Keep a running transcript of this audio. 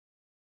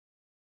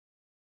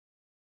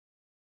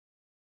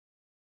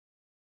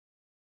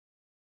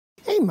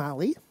Hey,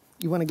 Molly,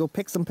 you want to go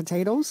pick some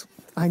potatoes?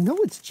 I know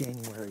it's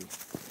January.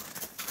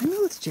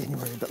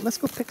 But let's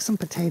go pick some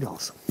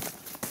potatoes.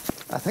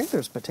 I think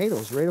there's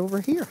potatoes right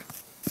over here.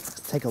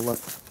 Let's take a look.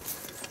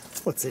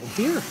 What's in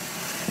here?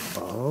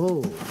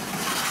 Oh,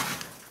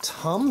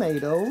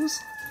 tomatoes.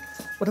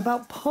 What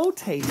about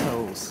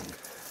potatoes?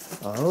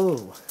 Oh,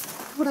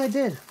 what I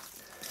did.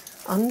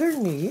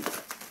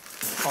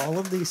 Underneath all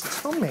of these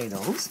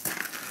tomatoes,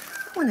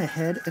 I went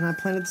ahead and I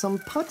planted some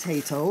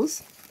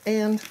potatoes.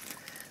 And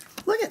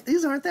look at,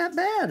 these aren't that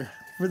bad.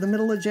 For the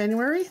middle of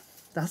January,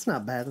 that's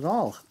not bad at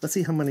all. Let's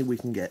see how many we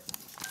can get.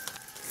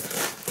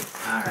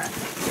 All right,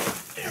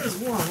 there's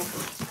one.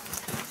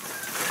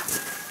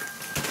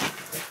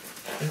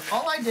 And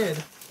all I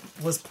did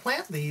was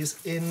plant these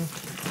in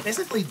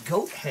basically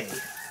goat hay.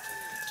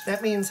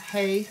 That means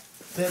hay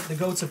that the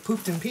goats have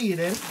pooped and peed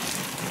in.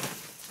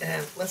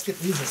 And let's get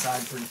these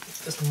aside for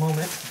just a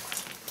moment.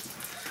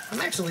 I'm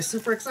actually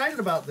super excited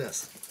about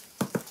this.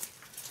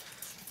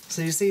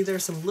 So you see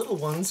there's some little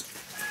ones,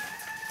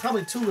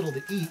 probably too little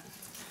to eat.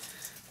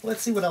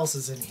 Let's see what else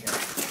is in here.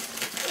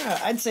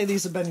 I'd say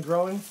these have been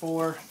growing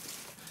for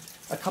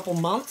a couple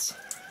months.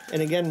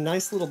 And again,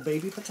 nice little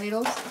baby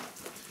potatoes.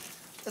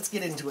 Let's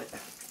get into it.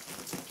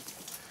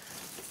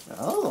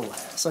 Oh,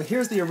 so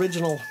here's the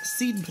original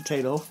seed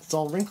potato. It's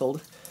all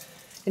wrinkled.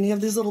 And you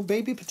have these little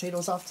baby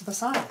potatoes off to the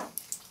side.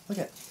 Look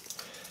at,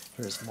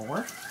 here's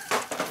more.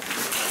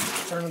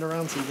 Turn it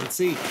around so you can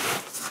see.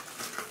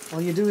 All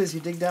you do is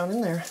you dig down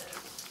in there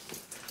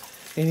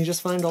and you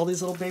just find all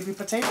these little baby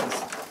potatoes.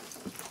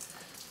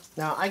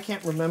 Now, I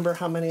can't remember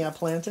how many I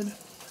planted.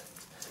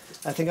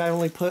 I think I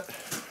only put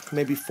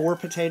maybe 4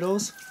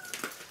 potatoes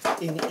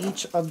in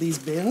each of these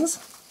bins.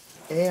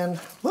 And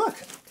look,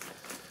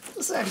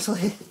 this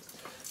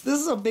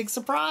is a big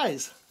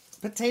surprise.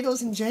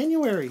 Potatoes in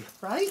January,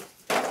 right?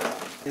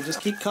 They just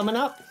keep coming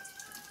up.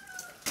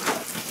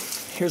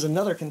 Here's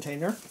another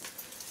container.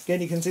 Again,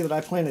 you can see that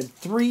I planted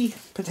 3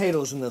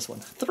 potatoes in this one.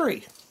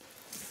 3.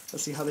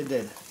 Let's see how they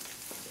did.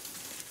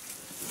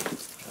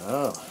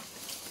 Oh,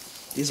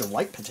 these are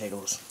white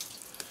potatoes.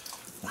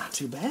 Not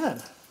too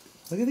bad.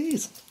 Look at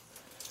these.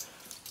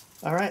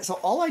 All right, so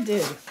all I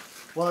did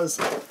was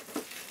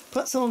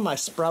put some of my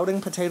sprouting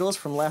potatoes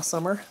from last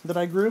summer that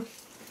I grew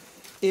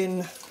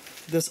in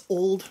this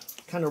old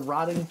kind of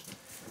rotting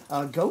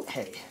goat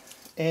hay.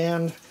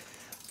 And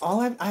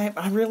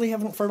I really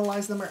haven't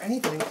fertilized them or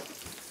anything.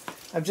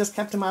 I've just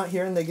kept them out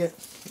here and they get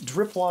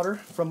drip water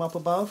from up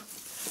above.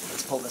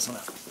 Let's pull this one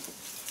up.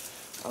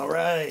 All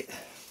right.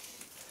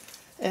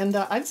 And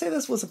I'd say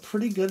this was a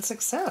pretty good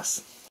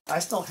success. I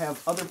still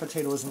have other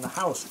potatoes in the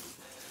house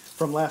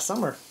from last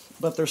summer,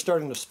 but they're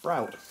starting to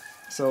sprout.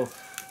 So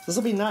this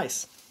will be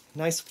nice.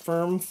 Nice,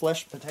 firm,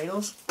 fleshed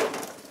potatoes.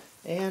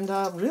 And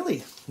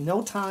really,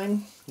 no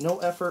time, no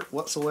effort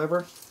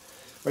whatsoever.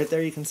 Right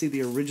there you can see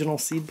the original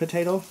seed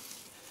potato.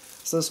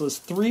 So this was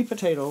 3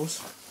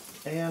 potatoes,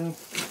 and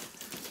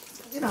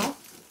you know,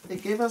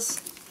 it gave us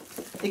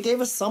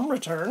some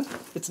return.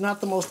 It's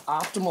not the most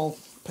optimal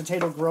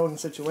potato growing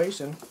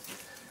situation,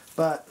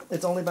 but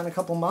it's only been a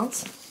couple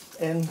months,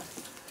 and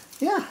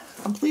yeah,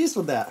 I'm pleased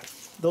with that.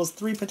 Those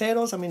 3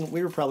 potatoes, I mean,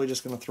 we were probably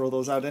just going to throw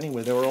those out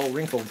anyway. They were all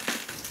wrinkled.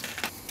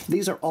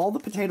 These are all the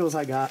potatoes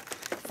I got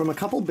from a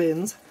couple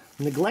bins,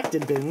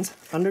 neglected bins,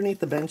 underneath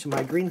the bench in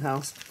my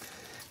greenhouse.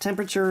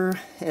 Temperature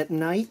at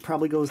night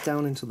probably goes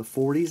down into the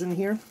 40s in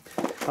here,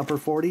 upper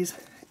 40s,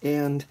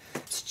 and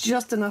it's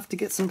just enough to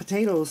get some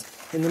potatoes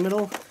in the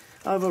middle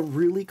of a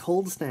really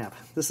cold snap.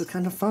 This is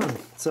kind of fun.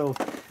 So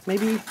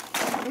maybe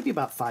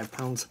about 5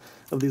 pounds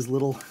of these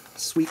little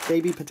sweet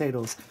baby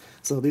potatoes.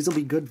 So these will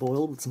be good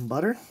boiled with some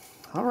butter.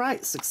 All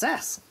right,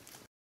 success!